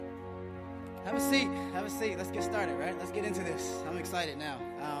Have a seat. Have a seat. Let's get started, right? Let's get into this. I'm excited now.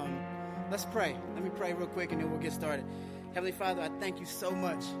 Let's pray. Let me pray real quick, and then we'll get started. Heavenly Father, I thank you so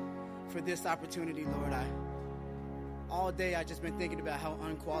much for this opportunity, Lord. All day I've just been thinking about how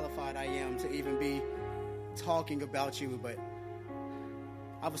unqualified I am to even be talking about you, but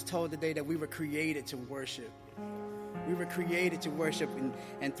I was told today that we were created to worship. We were created to worship,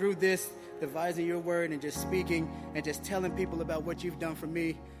 and through this, devising your word and just speaking and just telling people about what you've done for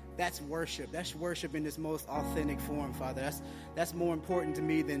me, that's worship. That's worship in this most authentic form, Father. That's more important to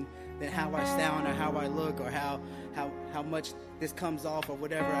me than how I sound or how I look or how much this comes off or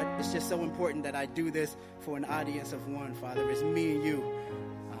whatever. It's just so important that I do this for an audience of one, Father. It's me and you.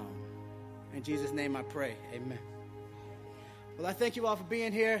 In Jesus' name I pray. Amen. Well, I thank you all for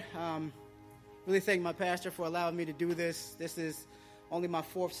being here. Really thank my pastor for allowing me to do this. This is only my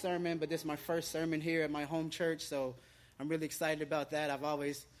fourth sermon, but this is my first sermon here at my home church, so I'm really excited about that. I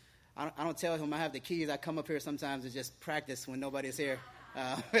don't tell him I have the keys. I come up here sometimes to just practice when nobody's here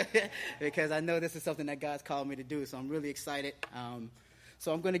because I know this is something that God's called me to do, so I'm really excited.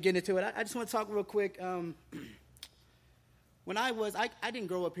 So I'm going to get into it. I just want to talk real quick. When I didn't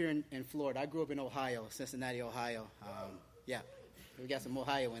grow up here in Florida. I grew up in Ohio, Cincinnati, Ohio. Yeah, we got some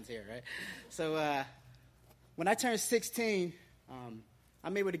Ohioans here, right? So when I turned 16,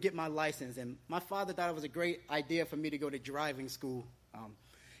 I'm able to get my license, and my father thought it was a great idea for me to go to driving school.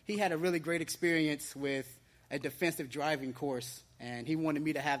 He had a really great experience with a defensive driving course, and he wanted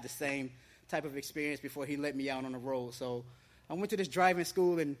me to have the same type of experience before he let me out on the road. So I went to this driving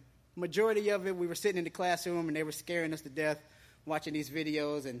school, and majority of it, we were sitting in the classroom, and they were scaring us to death watching these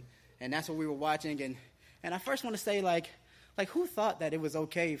videos, and that's what we were watching. And I first want to say, like, who thought that it was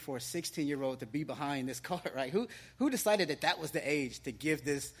okay for a 16-year-old to be behind this car, right? Who decided that was the age to give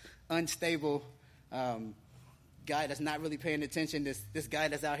this unstable guy that's not really paying attention, this guy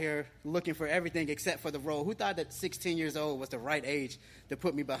that's out here looking for everything except for the road? Who thought that 16 years old was the right age to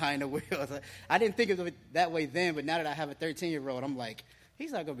put me behind the wheel? I didn't think of it that way then, but now that I have a 13-year-old, I'm like,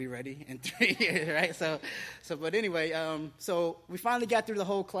 he's not going to be ready in 3 years, right? But anyway, so we finally got through the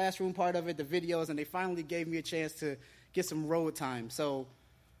whole classroom part of it, the videos, and they finally gave me a chance to get some road time. So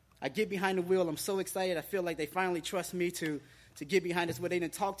I get behind the wheel. I'm so excited. I feel like they finally trust me to get behind this wheel. They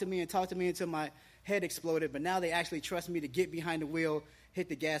didn't talk to me until my head exploded, but now they actually trust me to get behind the wheel, hit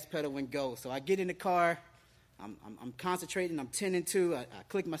the gas pedal, and go. So I get in the car. I'm concentrating. I'm 10 and 2. I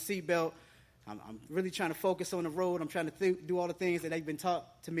click my seatbelt. I'm really trying to focus on the road. I'm trying to do all the things that they've been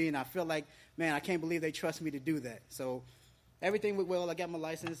taught to me, and I feel like, man, I can't believe they trust me to do that. So everything went well. I got my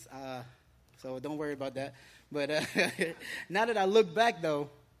license, so don't worry about that. But now that I look back, though,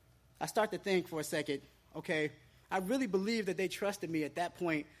 I start to think for a second, okay, I really believe that they trusted me at that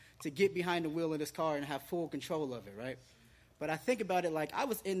point to get behind the wheel of this car and have full control of it, right? But I think about it like I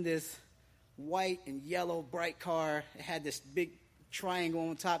was in this white and yellow bright car. It had this big triangle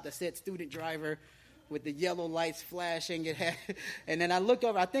on top that said student driver with the yellow lights flashing. And then I look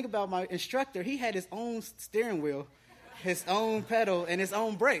over, I think about my instructor. He had his own steering wheel, his own pedal, and his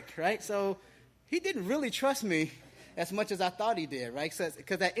own brake, right? So he didn't really trust me as much as I thought he did, right?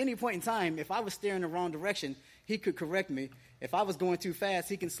 Because at any point in time, if I was steering the wrong direction, he could correct me. If I was going too fast,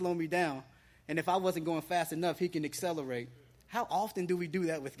 he can slow me down. And if I wasn't going fast enough, he can accelerate. How often do we do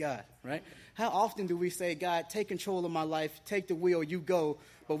that with God, right? How often do we say, God, take control of my life, take the wheel, you go,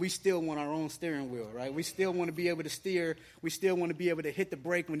 but we still want our own steering wheel, right? We still want to be able to steer. We still want to be able to hit the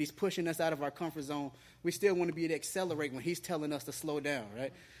brake when he's pushing us out of our comfort zone. We still want to be able to accelerate when he's telling us to slow down,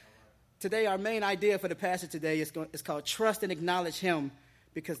 right? Today, our main idea for the passage today is called Trust and Acknowledge Him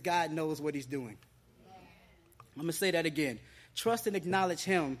because God knows what he's doing. I'm going to say that again. Trust and acknowledge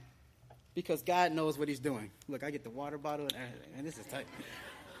Him because God knows what he's doing. Look, I get the water bottle and everything. Man, this is tight.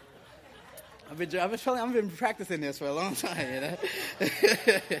 I've been practicing this for a long time, you know.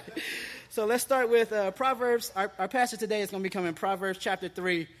 So let's start with Proverbs. Our passage today is going to be coming Proverbs chapter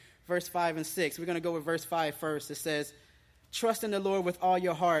 3, verse 5 and 6. We're going to go with verse 5 first. It says, trust in the Lord with all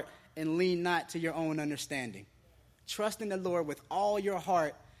your heart and lean not to your own understanding. Trust in the Lord with all your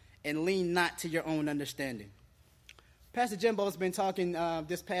heart and lean not to your own understanding. Pastor Jimbo has been talking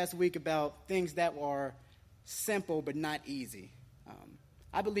this past week about things that are simple but not easy.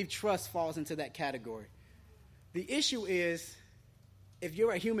 I believe trust falls into that category. The issue is, if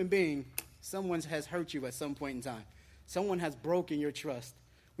you're a human being, someone has hurt you at some point in time. Someone has broken your trust.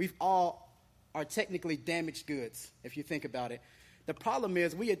 We've all are technically damaged goods, if you think about it. The problem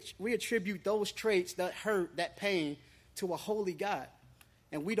is we attribute those traits, that hurt, that pain, to a holy God.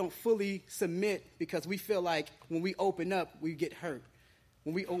 And we don't fully submit because we feel like when we open up, we get hurt.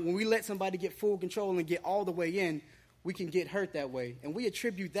 When we let somebody get full control and get all the way in, we can get hurt that way. And we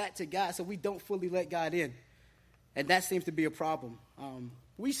attribute that to God, so we don't fully let God in. And that seems to be a problem.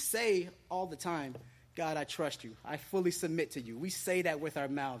 We say all the time, God, I trust you. I fully submit to you. We say that with our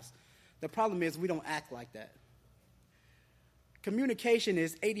mouths. The problem is we don't act like that. Communication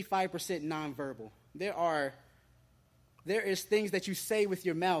is 85% nonverbal. There is things that you say with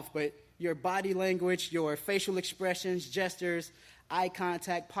your mouth, but your body language, your facial expressions, gestures, eye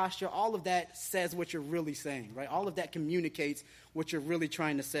contact, posture, all of that says what you're really saying, right? All of that communicates what you're really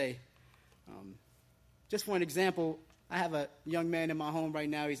trying to say. Just for an example, I have a young man in my home right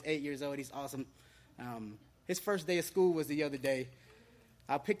now. He's 8 years old. He's awesome. His first day of school was the other day.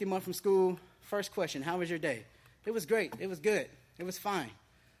 I picked him up from school. First question, how was your day? It was great. It was good. It was fine.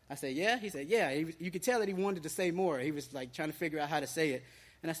 I said, yeah? He said, yeah. You could tell that he wanted to say more. He was like trying to figure out how to say it.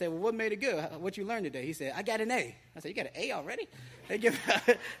 And I said, well, what made it good? What you learned today? He said, I got an A. I said, you got an A already? They give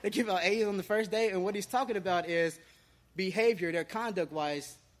out A's on the first day. And what he's talking about is behavior, their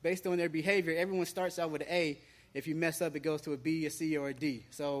conduct-wise, based on their behavior. Everyone starts out with an A. If you mess up, it goes to a B, a C, or a D.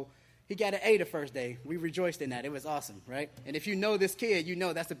 So he got an A the first day. We rejoiced in that. It was awesome, right? And if you know this kid, you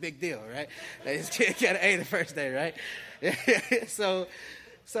know that's a big deal, right? This kid got an A the first day, right? So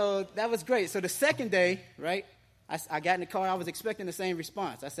that was great. So the second day, right, I got in the car. I was expecting the same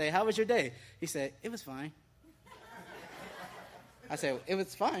response. I said, how was your day? He said, it was fine. I said, it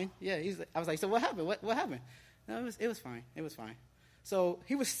was fine. Yeah. I was like, so what happened? What happened? No, it was fine. It was fine. So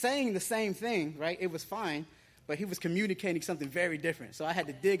he was saying the same thing, right? It was fine, but he was communicating something very different. So I had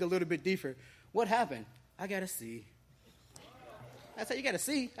to dig a little bit deeper. What happened? I got a C. I said, you got a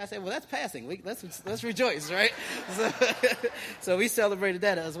C? I said, well, that's passing. Let's rejoice, right? So we celebrated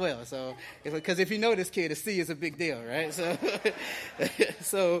that as well. So, because if you know this kid, a C is a big deal, right?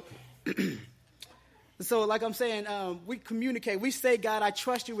 So like I'm saying, we communicate. We say, God, I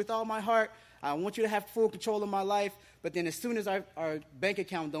trust you with all my heart. I want you to have full control of my life. But then as soon as our bank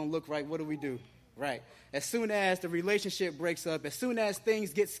account don't look right, what do? Right. As soon as the relationship breaks up, as soon as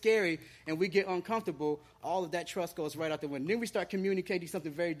things get scary and we get uncomfortable, all of that trust goes right out the window. Then we start communicating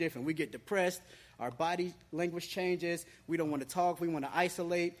something very different. We get depressed. Our body language changes. We don't want to talk. We want to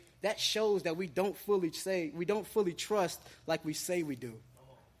isolate. That shows that we don't fully trust like we say we do.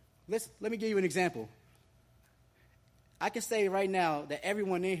 Let me give you an example. I can say right now that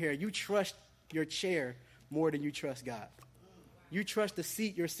everyone in here, you trust your chair more than you trust God. You trust the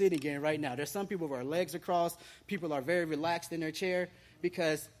seat you're sitting in right now. There's some people where legs are crossed. People are very relaxed in their chair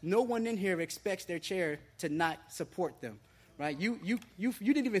because no one in here expects their chair to not support them, right? You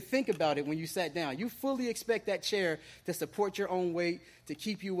didn't even think about it when you sat down. You fully expect that chair to support your own weight, to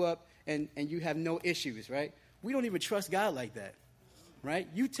keep you up, and you have no issues, right? We don't even trust God like that, right?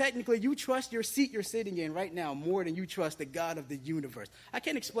 You trust your seat you're sitting in right now more than you trust the God of the universe. I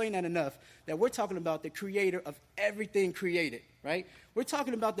can't explain that enough, that we're talking about the creator of everything created, right? We're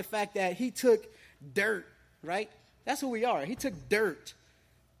talking about the fact that he took dirt, right? That's who we are. He took dirt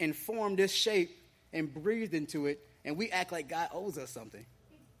and formed this shape and breathed into it, and we act like God owes us something.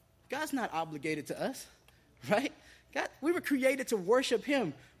 God's not obligated to us, right? God, we were created to worship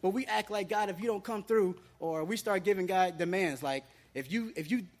him, but we act like, God, if you don't come through, or we start giving God demands like, if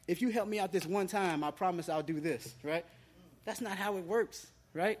you help me out this one time, I promise I'll do this, right? That's not how it works,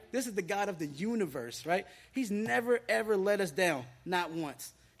 right? This is the God of the universe, right? He's never, ever let us down, not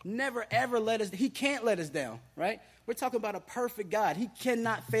once. Never, ever he can't let us down, right? We're talking about a perfect God. He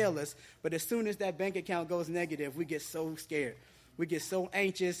cannot fail us, but as soon as that bank account goes negative, we get so scared. We get so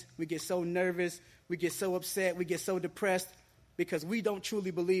anxious. We get so nervous. We get so upset. We get so depressed because we don't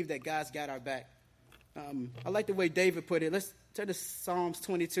truly believe that God's got our back. I like the way David put it. Let's turn to Psalms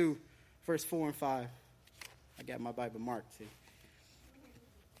 22, verse 4 and 5. I got my Bible marked. See?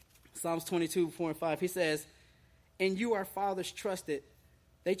 Psalms 22, 4 and 5. He says, "And you, our fathers, trusted.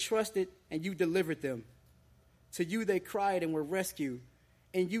 They trusted, and you delivered them. To you they cried and were rescued.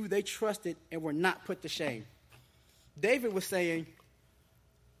 In you they trusted and were not put to shame." David was saying,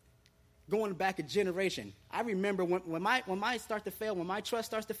 going back a generation. I remember when my start to fail, when my trust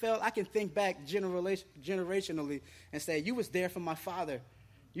starts to fail, I can think back generationally and say, you was there for my father.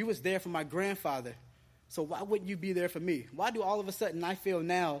 You was there for my grandfather. So why wouldn't you be there for me? Why do all of a sudden I feel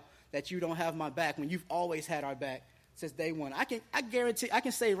now that you don't have my back when you've always had our back since day one? I guarantee, I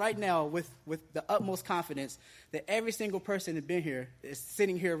can say right now with the utmost confidence that every single person that's been here is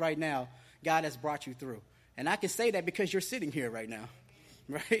sitting here right now, God has brought you through. And I can say that because you're sitting here right now.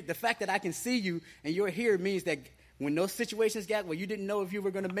 Right? The fact that I can see you and you're here means that when those situations got where you didn't know if you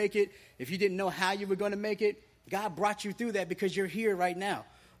were going to make it, if you didn't know how you were going to make it, God brought you through that because you're here right now,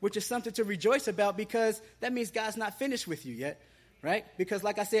 which is something to rejoice about because that means God's not finished with you yet, right? Because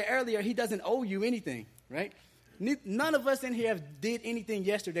like I said earlier, he doesn't owe you anything, right? None of us in here did anything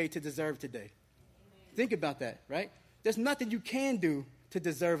yesterday to deserve today. Think about that, right? There's nothing you can do to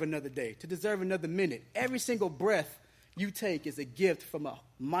deserve another day, to deserve another minute. Every single breath you take is a gift from a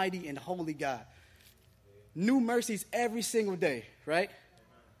mighty and holy God. New mercies every single day, right?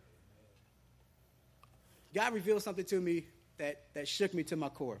 God revealed something to me that shook me to my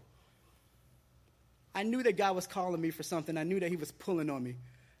core. I knew that God was calling me for something. I knew that he was pulling on me.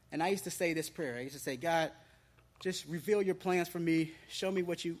 And I used to say this prayer. I used to say, God, just reveal your plans for me. Show me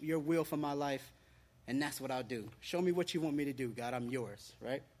what your will for my life. And that's what I'll do. Show me what you want me to do. God, I'm yours,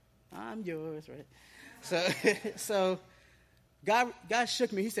 right? I'm yours, right? So God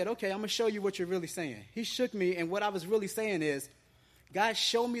shook me. He said, okay, I'm going to show you what you're really saying. He shook me, and what I was really saying is, God,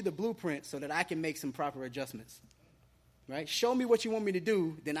 show me the blueprint so that I can make some proper adjustments, right? Show me what you want me to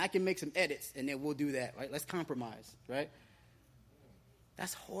do, then I can make some edits, and then we'll do that, right? Let's compromise, right?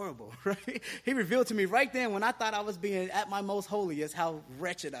 That's horrible, right? He revealed to me right then when I thought I was being at my most holiest how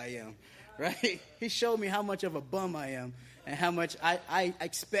wretched I am, right? He showed me how much of a bum I am and how much I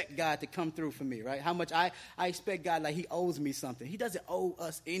expect God to come through for me, right? How much I expect God like he owes me something. He doesn't owe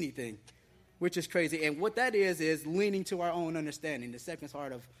us anything, which is crazy. And what that is leaning to our own understanding. The second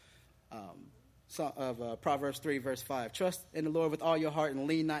part of Proverbs 3, verse 5. Trust in the Lord with all your heart and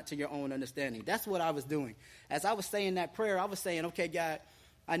lean not to your own understanding. That's what I was doing. As I was saying that prayer, I was saying, okay, God,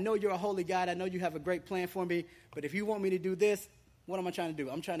 I know you're a holy God. I know you have a great plan for me. But if you want me to do this, what am I trying to do?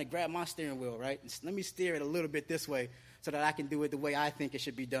 I'm trying to grab my steering wheel, right? Let me steer it a little bit this way so that I can do it the way I think it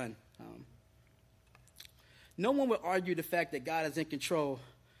should be done. No one would argue the fact that God is in control,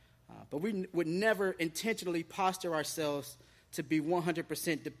 but we would never intentionally posture ourselves to be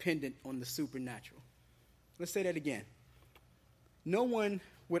 100% dependent on the supernatural. Let's say that again. No one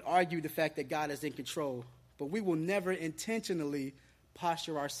would argue the fact that God is in control, but we will never intentionally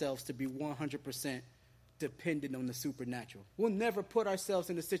posture ourselves to be 100% dependent on the supernatural. We'll never put ourselves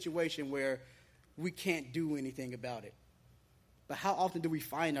in a situation where we can't do anything about it. But how often do we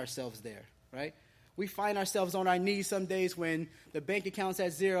find ourselves there, right? We find ourselves on our knees some days when the bank account's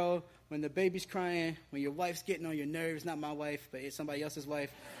at zero, when the baby's crying, when your wife's getting on your nerves, not my wife, but it's somebody else's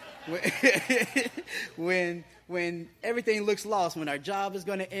wife. when everything looks lost, when our job is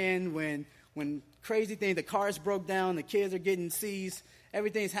going to end, when crazy things, the cars broke down, the kids are getting seized,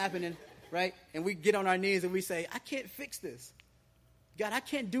 everything's happening, right? And we get on our knees and we say, I can't fix this. God, I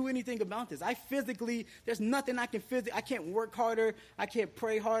can't do anything about this. There's nothing I can physically, I can't work harder. I can't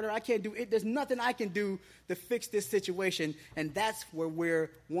pray harder. I can't do it. There's nothing I can do to fix this situation. And that's where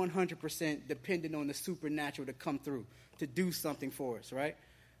we're 100% dependent on the supernatural to come through, to do something for us, right?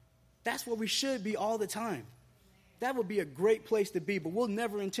 That's where we should be all the time. That would be a great place to be, but we'll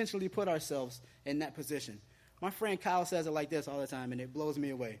never intentionally put ourselves in that position. My friend Kyle says it like this all the time, and it blows me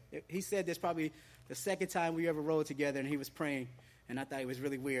away. He said this probably the second time we ever rode together, and he was praying. And I thought it was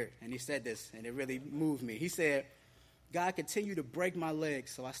really weird. And he said this, and it really moved me. He said, God, continue to break my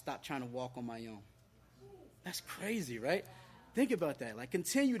legs so I stop trying to walk on my own. That's crazy, right? Think about that. Like,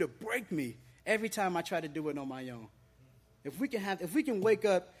 continue to break me every time I try to do it on my own. If we can wake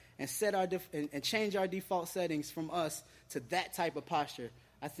up and set and change our default settings from us to that type of posture,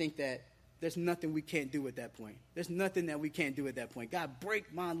 I think that there's nothing we can't do at that point. There's nothing that we can't do at that point. God,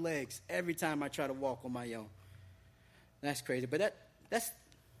 break my legs every time I try to walk on my own. That's crazy. But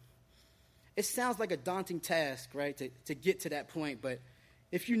it sounds like a daunting task, right, to get to that point. But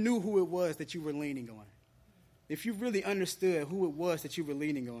if you knew who it was that you were leaning on, if you really understood who it was that you were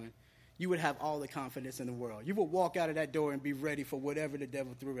leaning on, you would have all the confidence in the world. You would walk out of that door and be ready for whatever the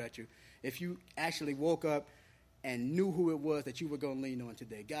devil threw at you. If you actually woke up and knew who it was that you were going to lean on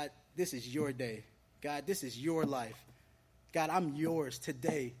today. God, this is your day. God, this is your life. God, I'm yours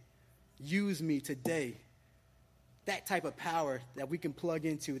today. Use me today. That type of power that we can plug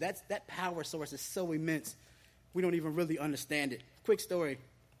into, that power source is so immense, we don't even really understand it. Quick story.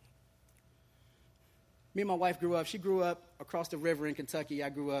 Me and my wife grew up. She grew up across the river in Kentucky. I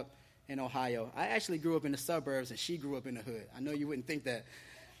grew up in Ohio. I actually grew up in the suburbs, and she grew up in the hood. I know you wouldn't think that,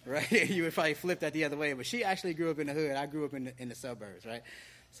 right? You would probably flip that the other way, but she actually grew up in the hood. I grew up in the suburbs, right?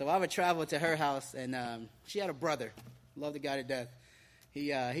 So I would travel to her house, and she had a brother. Loved the guy to death. He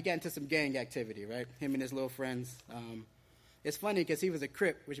got into some gang activity, right? Him and his little friends. It's funny because he was a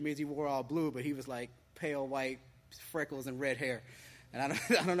Crip, which means he wore all blue, but he was like pale white, freckles, and red hair. And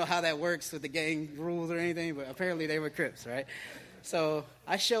I don't know how that works with the gang rules or anything, but apparently they were Crips, right? So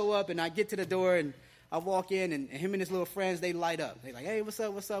I show up, and I get to the door, and I walk in, and him and his little friends, they light up. They're like, hey, what's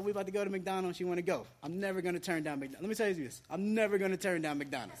up? We about to go to McDonald's. You want to go? I'm never going to turn down McDonald's. Let me tell you this. I'm never going to turn down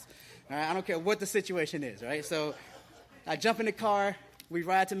McDonald's. All right? I don't care what the situation is, right? So I jump in the car. We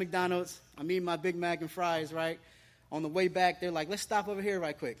ride to McDonald's. I'm eating my Big Mac and fries, right? On the way back, they're like, let's stop over here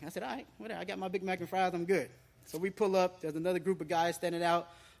right quick. I said, all right, whatever. I got my Big Mac and fries. I'm good. So we pull up. There's another group of guys standing out.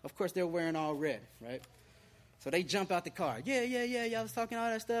 Of course, they're wearing all red, right? So they jump out the car. Yeah. Y'all was talking all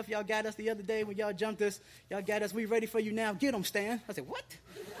that stuff. Y'all got us the other day when y'all jumped us. Y'all got us. We ready for you now. Get them, Stan. I said, what?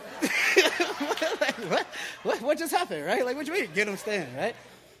 Like, what just happened, right? Like, what you mean? Get them, Stan, right?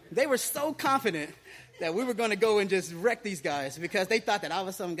 They were so confident that we were going to go and just wreck these guys because they thought that I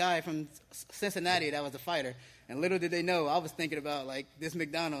was some guy from Cincinnati that was a fighter. And little did they know, I was thinking about, like, this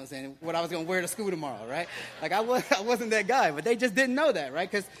McDonald's and what I was going to wear to school tomorrow, right? Like, I wasn't that guy, but they just didn't know that, right?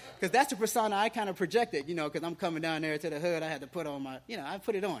 Because that's the persona I kind of projected, because I'm coming down there to the hood. I had to put on my, I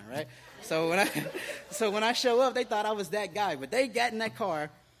put it on, right? So when I show up, they thought I was that guy. But they got in that car,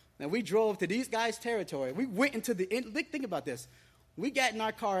 and we drove to these guys' territory. We went into think about this. We got in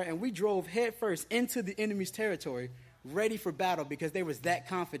our car, and we drove headfirst into the enemy's territory, ready for battle because they was that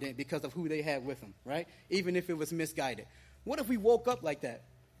confident because of who they had with them, right? Even if it was misguided. What if we woke up like that?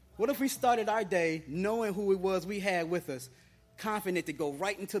 What if we started our day knowing who it was we had with us, confident to go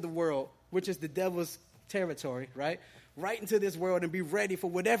right into the world, which is the devil's territory, right? Right into this world and be ready for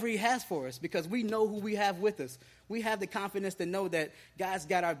whatever he has for us because we know who we have with us. We have the confidence to know that God's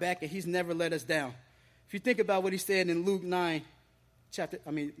got our back and he's never let us down. If you think about what he said in Luke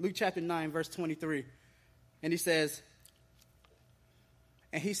chapter 9, verse 23, and he says,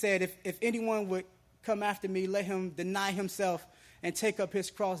 and he said, if anyone would come after me, let him deny himself and take up his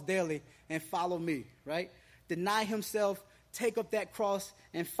cross daily and follow me, right? Deny himself, take up that cross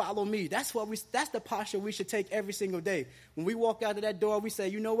and follow me. That's the posture we should take every single day. When we walk out of that door, we say,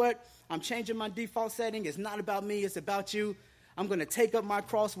 you know what? I'm changing my default setting. It's not about me. It's about you. I'm going to take up my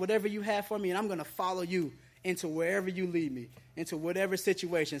cross, whatever you have for me, and I'm going to follow you into wherever you lead me, into whatever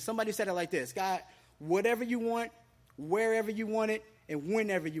situation. Somebody said it like this: God, whatever you want, wherever you want it, and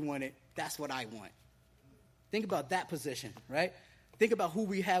whenever you want it, that's what I want. Think about that position, right? Think about who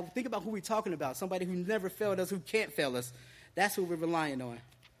we have. Think about who we're talking about. Somebody who never failed us, who can't fail us. That's who we're relying on.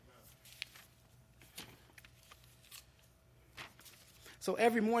 So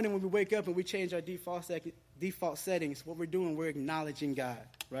every morning when we wake up and we change our default settings, what we're doing, we're acknowledging God,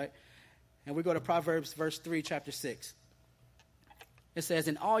 right? And we go to Proverbs verse 3, chapter 6. It says,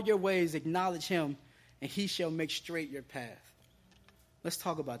 in all your ways acknowledge him, and he shall make straight your path. Let's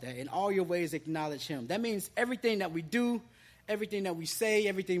talk about that. In all your ways acknowledge him. That means everything that we do, everything that we say,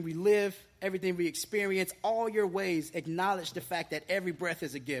 everything we live, everything we experience, all your ways acknowledge the fact that every breath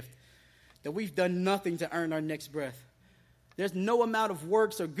is a gift, that we've done nothing to earn our next breath. There's no amount of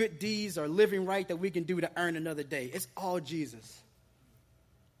works or good deeds or living right that we can do to earn another day. It's all Jesus.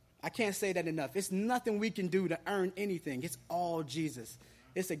 I can't say that enough. It's nothing we can do to earn anything. It's all Jesus.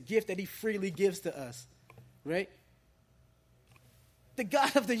 It's a gift that he freely gives to us, right? The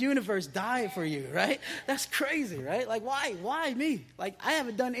God of the universe died for you, right? That's crazy, right? Like, why? Why me? Like, I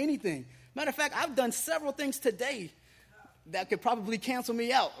haven't done anything. Matter of fact, I've done several things today that could probably cancel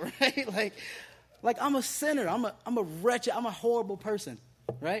me out, right? Like I'm a sinner. I'm a wretched. I'm a horrible person,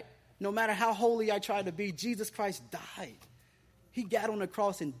 right? No matter how holy I try to be, Jesus Christ died. He got on the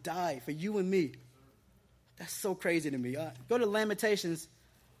cross and died for you and me. That's so crazy to me. Go to Lamentations.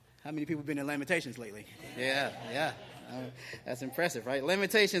 How many people been in Lamentations lately? Yeah. That's impressive, right?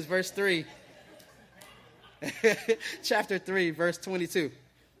 Lamentations, verse 3. Chapter 3, verse 22.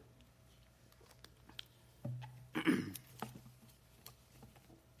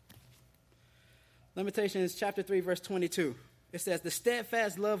 Lamentations, chapter 3, verse 22. It says, the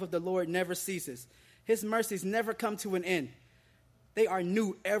steadfast love of the Lord never ceases. His mercies never come to an end. They are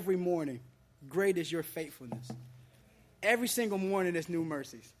new every morning. Great is your faithfulness. Every single morning there's new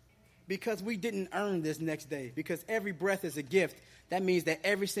mercies. Because we didn't earn this next day. Because every breath is a gift. That means that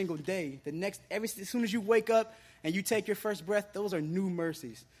every single day, as soon as you wake up and you take your first breath, those are new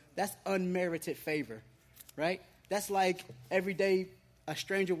mercies. That's unmerited favor, right? That's like every day a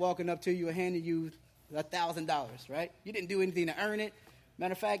stranger walking up to you and handing you $1,000, right? You didn't do anything to earn it.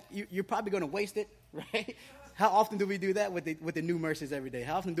 Matter of fact, you're probably going to waste it, right? How often do we do that with the new mercies every day?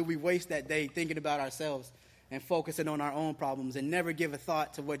 How often do we waste that day thinking about ourselves and focusing on our own problems and never give a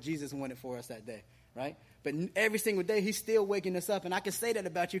thought to what Jesus wanted for us that day, right? But every single day, he's still waking us up. And I can say that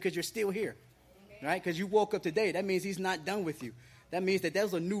about you because you're still here, right? Because you woke up today. That means he's not done with you. That means that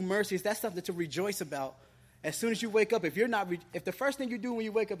those are new mercies. That's something to rejoice about. As soon as you wake up, if the first thing you do when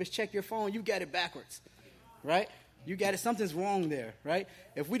you wake up is check your phone, you got it backwards, right? You got it. Something's wrong there, right?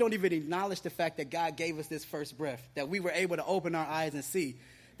 If we don't even acknowledge the fact that God gave us this first breath, that we were able to open our eyes and see,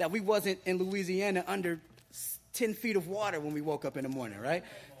 that we wasn't in Louisiana under 10 feet of water when we woke up in the morning, right?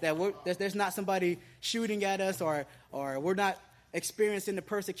 That there's not somebody shooting at us or we're not experiencing the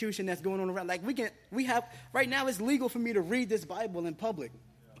persecution that's going on around. Like right now it's legal for me to read this Bible in public.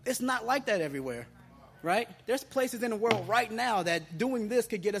 It's not like that everywhere, right? There's places in the world right now that doing this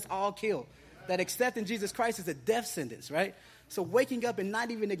could get us all killed. That accepting Jesus Christ is a death sentence, right? So waking up and not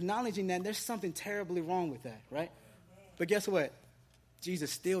even acknowledging that, there's something terribly wrong with that, right? But guess what?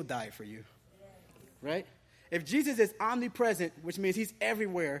 Jesus still died for you, right? If Jesus is omnipresent, which means he's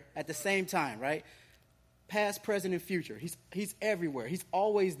everywhere at the same time, right? Past, present, and future. He's everywhere. He's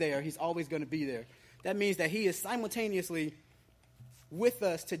always there. He's always going to be there. That means that he is simultaneously with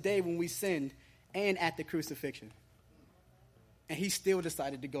us today when we sinned and at the crucifixion. And he still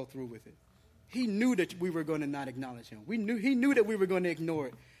decided to go through with it. He knew that we were going to not acknowledge him. He knew that we were going to ignore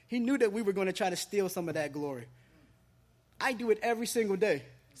it. He knew that we were going to try to steal some of that glory. I do it every single day.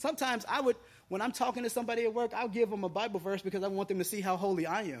 Sometimes when I'm talking to somebody at work, I'll give them a Bible verse because I want them to see how holy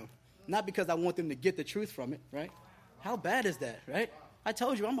I am. Not because I want them to get the truth from it, right? How bad is that, right? I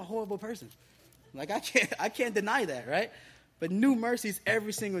told you I'm a horrible person. Like I can't deny that, right? But new mercies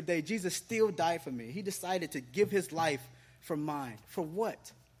every single day. Jesus still died for me. He decided to give his life for mine. For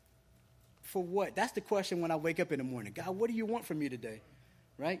what? For what? That's the question when I wake up in the morning. God, what do you want from me today?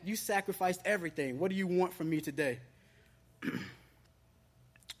 Right? You sacrificed everything. What do you want from me today?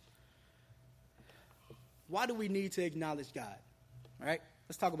 Why do we need to acknowledge God? All right?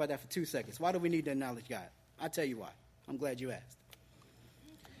 Let's talk about that for 2 seconds. Why do we need to acknowledge God? I'll tell you why. I'm glad you asked.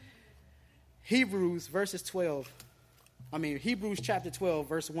 Hebrews chapter 12,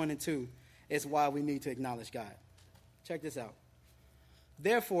 verse 1 and 2 is why we need to acknowledge God. Check this out.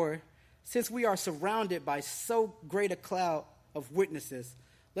 Therefore, since we are surrounded by so great a cloud of witnesses,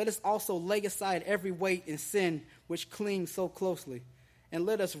 let us also lay aside every weight and sin which clings so closely, and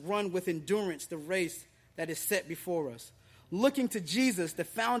let us run with endurance the race that is set before us, looking to Jesus, the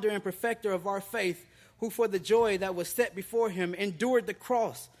founder and perfecter of our faith, who for the joy that was set before him endured the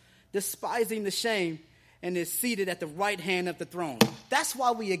cross, despising the shame, and is seated at the right hand of the throne. That's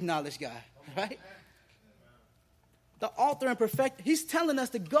why we acknowledge God, right? The author and perfecter, he's telling us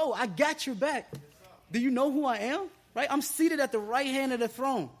to go. I got your back. Do you know who I am? Right? I'm seated at the right hand of the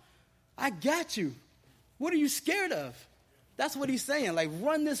throne. I got you. What are you scared of? That's what he's saying. Like,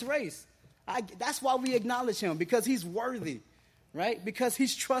 run this race. That's why we acknowledge him, because he's worthy, right? Because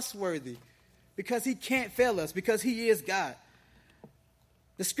he's trustworthy, because he can't fail us, because he is God.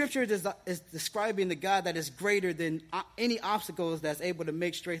 The scripture is describing the God that is greater than any obstacles that's able to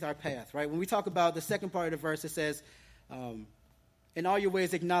make straight our path, right? When we talk about the second part of the verse, it says, in all your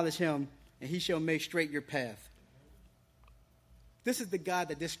ways acknowledge him, and he shall make straight your path. This is the God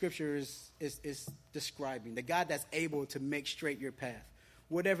that this scripture is describing, the God that's able to make straight your path,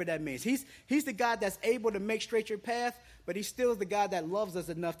 whatever that means. He's the God that's able to make straight your path, but he still is the God that loves us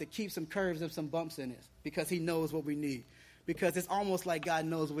enough to keep some curves and some bumps in it because he knows what we need. Because it's almost like God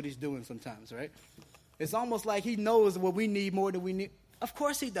knows what he's doing sometimes, right? It's almost like he knows what we need more than we need. Of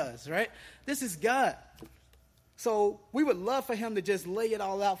course he does, right? This is God. So we would love for him to just lay it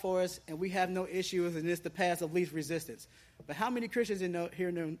all out for us, and we have no issues, and it's the path of least resistance. But how many Christians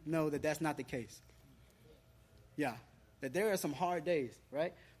here know that that's not the case? Yeah, that there are some hard days,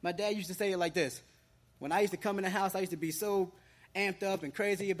 right? My dad used to say it like this. When I used to come in the house, I used to be so amped up and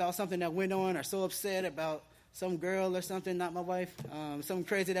crazy about something that went on, or so upset about some girl or something, not my wife, something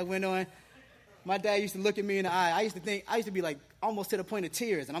crazy that went on. My dad used to look at me in the eye. I used to be like almost to the point of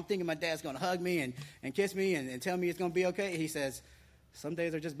tears, and I'm thinking my dad's going to hug me and kiss me and tell me it's going to be okay. He says, some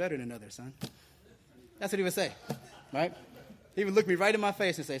days are just better than others, son. That's what he would say, right? He would look me right in my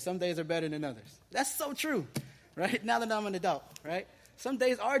face and say, some days are better than others. That's so true, right? Now that I'm an adult, right? Some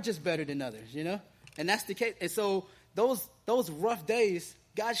days are just better than others, you know? And that's the case. And so those rough days,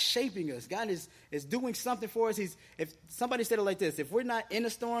 God's shaping us. God is doing something for us. If somebody said it like this, if we're not in a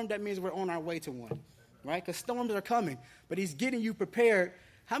storm, that means we're on our way to one, right? Because storms are coming, but he's getting you prepared.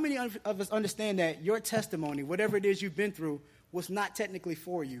 How many of us understand that your testimony, whatever it is you've been through, was not technically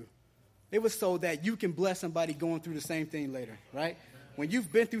for you? It was so that you can bless somebody going through the same thing later, right? When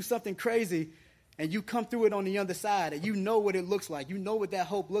you've been through something crazy and you come through it on the other side and you know what it looks like, you know what that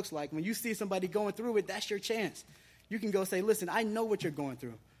hope looks like. When you see somebody going through it, that's your chance. You can go say, listen, I know what you're going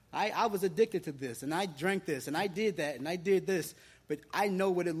through. I was addicted to this, and I drank this, and I did that, and I did this, but I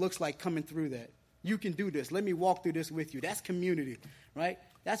know what it looks like coming through that. You can do this. Let me walk through this with you. That's community, right?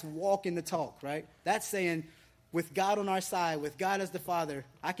 That's walking the talk, right? That's saying, with God on our side, with God as the Father,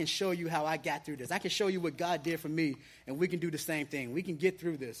 I can show you how I got through this. I can show you what God did for me, and we can do the same thing. We can get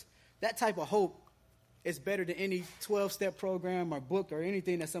through this. That type of hope is better than any 12-step program or book or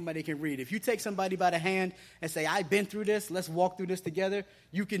anything that somebody can read. If you take somebody by the hand and say, I've been through this, let's walk through this together.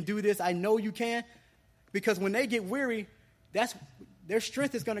 You can do this. I know you can. Because when they get weary, Their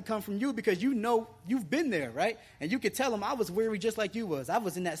strength is going to come from you because you know you've been there, right? And you could tell them, I was weary just like you was. I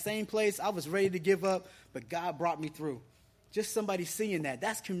was in that same place. I was ready to give up, but God brought me through. Just somebody seeing that.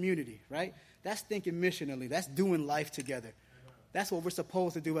 That's community, right? That's thinking missionally. That's doing life together. That's what we're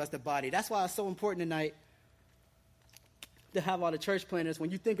supposed to do as the body. That's why it's so important tonight to have all the church planners.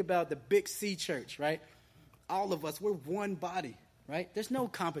 When you think about the Big C church, right? All of us, we're one body. Right? There's no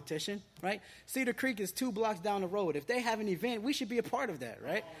competition, right? Cedar Creek is 2 blocks down the road. If they have an event, we should be a part of that,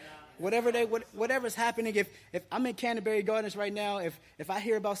 right? Whatever's happening, if I'm in Canterbury Gardens right now, if I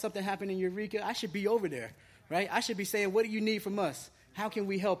hear about something happening in Eureka, I should be over there, right? I should be saying, what do you need from us? How can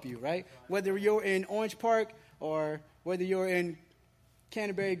we help you, right? Whether you're in Orange Park or whether you're in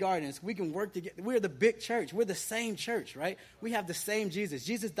Canterbury Gardens, we can work together. We're the big church. We're the same church, right? We have the same Jesus.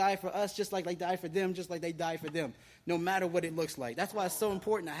 Jesus died for us just like they died for them, just like they died for them, no matter what it looks like. That's why it's so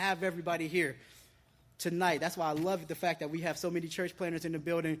important to have everybody here tonight. That's why I love the fact that we have so many church planners in the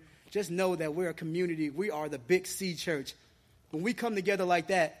building. Just know that we're a community. We are the Big C church. When we come together like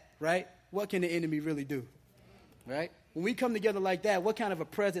that, right, what can the enemy really do, right? When we come together like that, what kind of a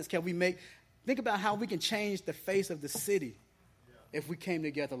presence can we make? Think about how we can change the face of the city if we came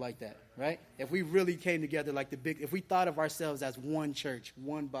together like that, right? If we really came together like if we thought of ourselves as one church,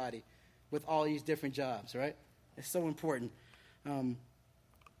 one body, with all these different jobs, right? It's so important.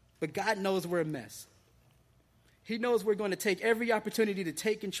 But God knows we're a mess. He knows we're going to take every opportunity to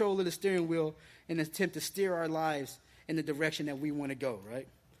take control of the steering wheel and attempt to steer our lives in the direction that we want to go, right?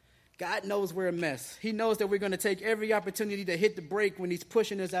 God knows we're a mess. He knows that we're going to take every opportunity to hit the brake when he's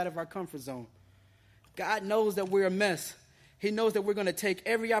pushing us out of our comfort zone. God knows that we're a mess. He knows that we're going to take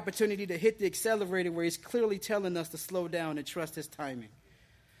every opportunity to hit the accelerator where he's clearly telling us to slow down and trust his timing.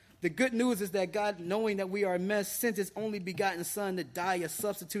 The good news is that God, knowing that we are a mess, sent his only begotten son to die a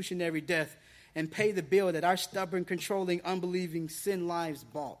substitutionary death and pay the bill that our stubborn, controlling, unbelieving sin lives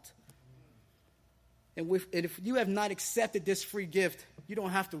bought. And if you have not accepted this free gift, you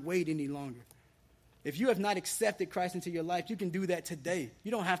don't have to wait any longer. If you have not accepted Christ into your life, you can do that today.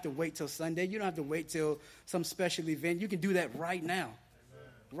 You don't have to wait till Sunday. You don't have to wait till some special event. You can do that right now. Amen.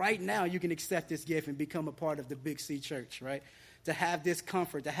 Right now, you can accept this gift and become a part of the Big C church, right? To have this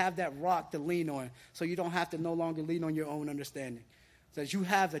comfort, to have that rock to lean on, so you don't have to no longer lean on your own understanding. So that you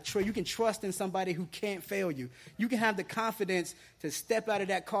have you can trust in somebody who can't fail you. You can have the confidence to step out of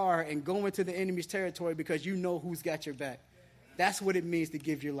that car and go into the enemy's territory because you know who's got your back. That's what it means to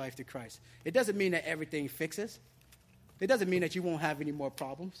give your life to Christ. It doesn't mean that everything fixes. It doesn't mean that you won't have any more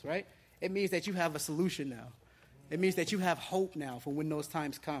problems, right? It means that you have a solution now. It means that you have hope now for when those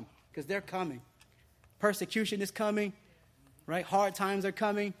times come, because they're coming. Persecution is coming, right? Hard times are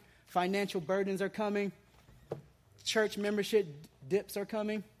coming. Financial burdens are coming. Church membership dips are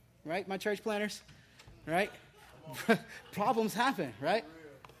coming, right? My church planners, right? Problems happen, right?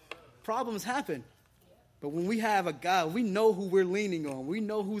 Problems happen. But when we have a God, we know who we're leaning on. We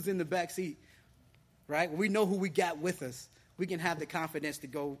know who's in the back seat, right? We know who we got with us. We can have the confidence to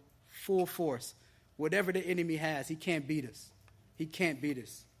go full force. Whatever the enemy has, he can't beat us. He can't beat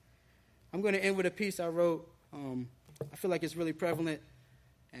us. I'm going to end with a piece I wrote. I feel like it's really prevalent,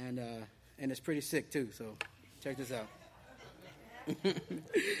 and it's pretty sick too. So check this out.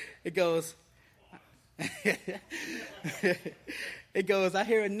 It goes, I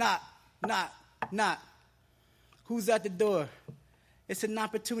hear a knock, knock, knock. Who's at the door? It's an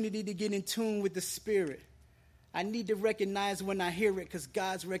opportunity to get in tune with the Spirit. I need to recognize when I hear it because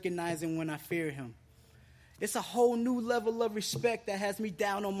God's recognizing when I fear him. It's a whole new level of respect that has me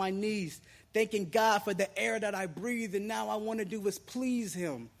down on my knees, thanking God for the air that I breathe, and now I want to do is please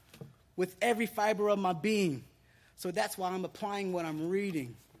him with every fiber of my being. So that's why I'm applying what I'm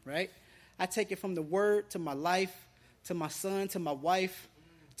reading, right? I take it from the word to my life, to my son, to my wife,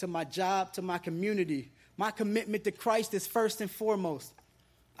 to my job, to my community. My commitment to Christ is first and foremost.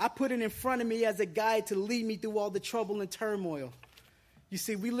 I put it in front of me as a guide to lead me through all the trouble and turmoil. You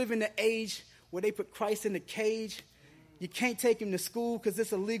see, we live in an age where they put Christ in a cage. You can't take him to school because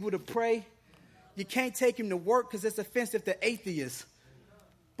it's illegal to pray. You can't take him to work because it's offensive to atheists.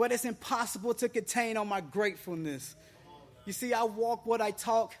 But it's impossible to contain all my gratefulness. You see, I walk what I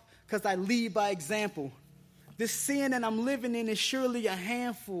talk because I lead by example. This sin that I'm living in is surely a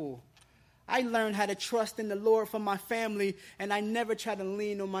handful. I learned how to trust in the Lord for my family, and I never try to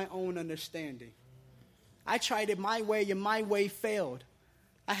lean on my own understanding. I tried it my way, and my way failed.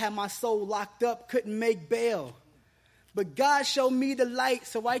 I had my soul locked up, couldn't make bail. But God showed me the light,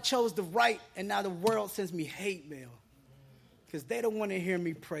 so I chose the right, and now the world sends me hate mail. Because they don't want to hear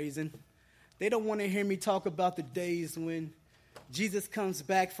me praising. They don't want to hear me talk about the days when Jesus comes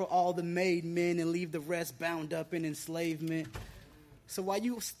back for all the made men and leave the rest bound up in enslavement. So while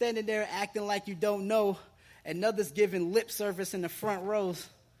you standing there acting like you don't know, and others giving lip service in the front rows,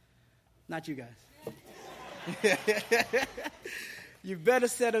 not you guys. You better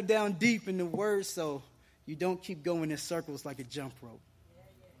settle down deep in the word so you don't keep going in circles like a jump rope.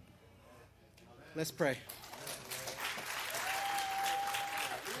 Let's pray.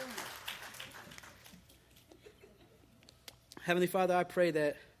 Heavenly Father, I pray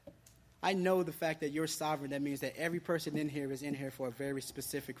that I know the fact that you're sovereign. That means that every person in here is in here for a very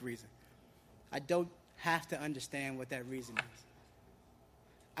specific reason. I don't have to understand what that reason is.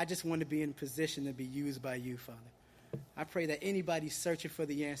 I just want to be in a position to be used by you, Father. I pray that anybody searching for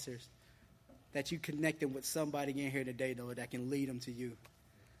the answers, that you connect them with somebody in here today, Lord, that can lead them to you.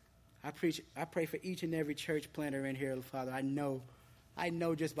 I pray for each and every church planter in here, Father. I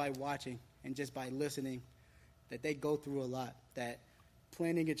know just by watching and just by listening that they go through a lot, that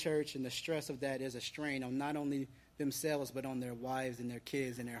planning a church and the stress of that is a strain on not only themselves but on their wives and their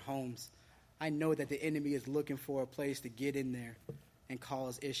kids and their homes. I know that the enemy is looking for a place to get in there and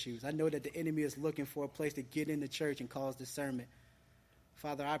cause issues. I know that the enemy is looking for a place to get in the church and cause discernment.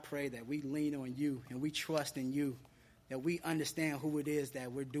 Father, I pray that we lean on you and we trust in you, that we understand who it is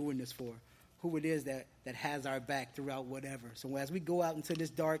that we're doing this for, who it is that has our back throughout whatever. So as we go out into this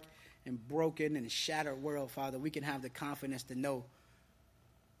dark and broken and shattered world, Father, we can have the confidence to know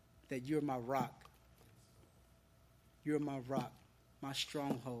that you're my rock. You're my rock, my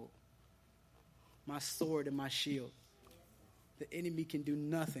stronghold, my sword and my shield. The enemy can do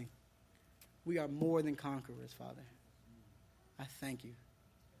nothing. We are more than conquerors, Father. I thank you.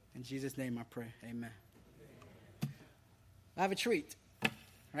 In Jesus' name I pray. Amen. I have a treat,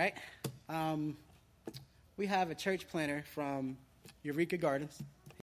 right? We have a church planter from Eureka Gardens.